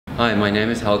Hi, my name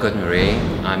is Helgard Marais.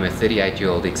 I'm a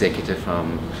 38-year-old executive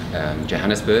from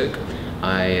Johannesburg.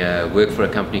 I work for a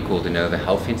company called the Nova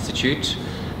Health Institute.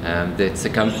 That's a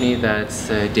company that's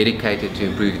dedicated to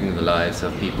improving the lives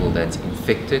of people that's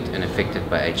infected and affected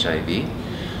by HIV.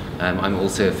 I'm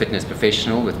also a fitness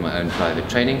professional with my own private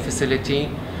training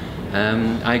facility.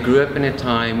 I grew up in a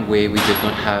time where we did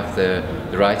not have the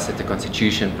rights that the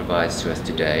Constitution provides to us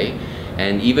today.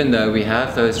 And even though we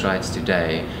have those rights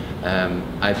today,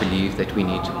 I believe that we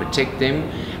need to protect them,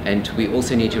 and we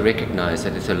also need to recognize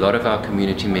that there's a lot of our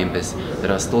community members that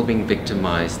are still being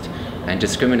victimized and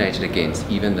discriminated against,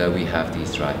 even though we have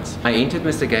these rights. I entered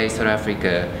Mr. Gay South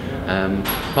Africa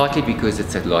partly because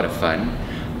it's a lot of fun,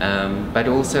 but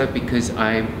also because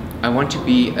I want to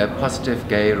be a positive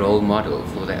gay role model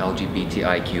for the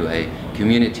LGBTIQA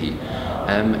community,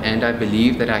 and I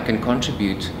believe that I can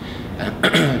contribute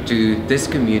to this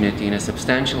community in a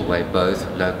substantial way, both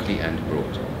locally and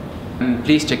abroad.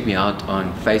 Please check me out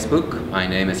on Facebook. My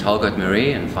name is Helgard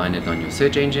Marais, and find it on your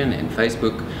search engine and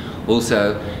Facebook.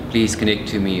 Also, please connect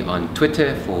to me on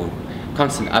Twitter for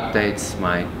constant updates.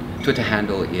 My Twitter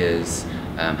handle is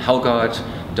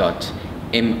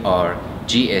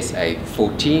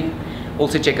helgard.mrgsa14.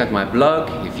 Also check out my blog.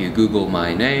 If you Google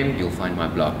my name, you'll find my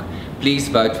blog. Please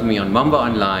vote for me on Mamba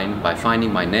Online by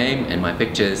finding my name and my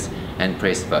pictures and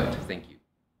press vote. Thank you.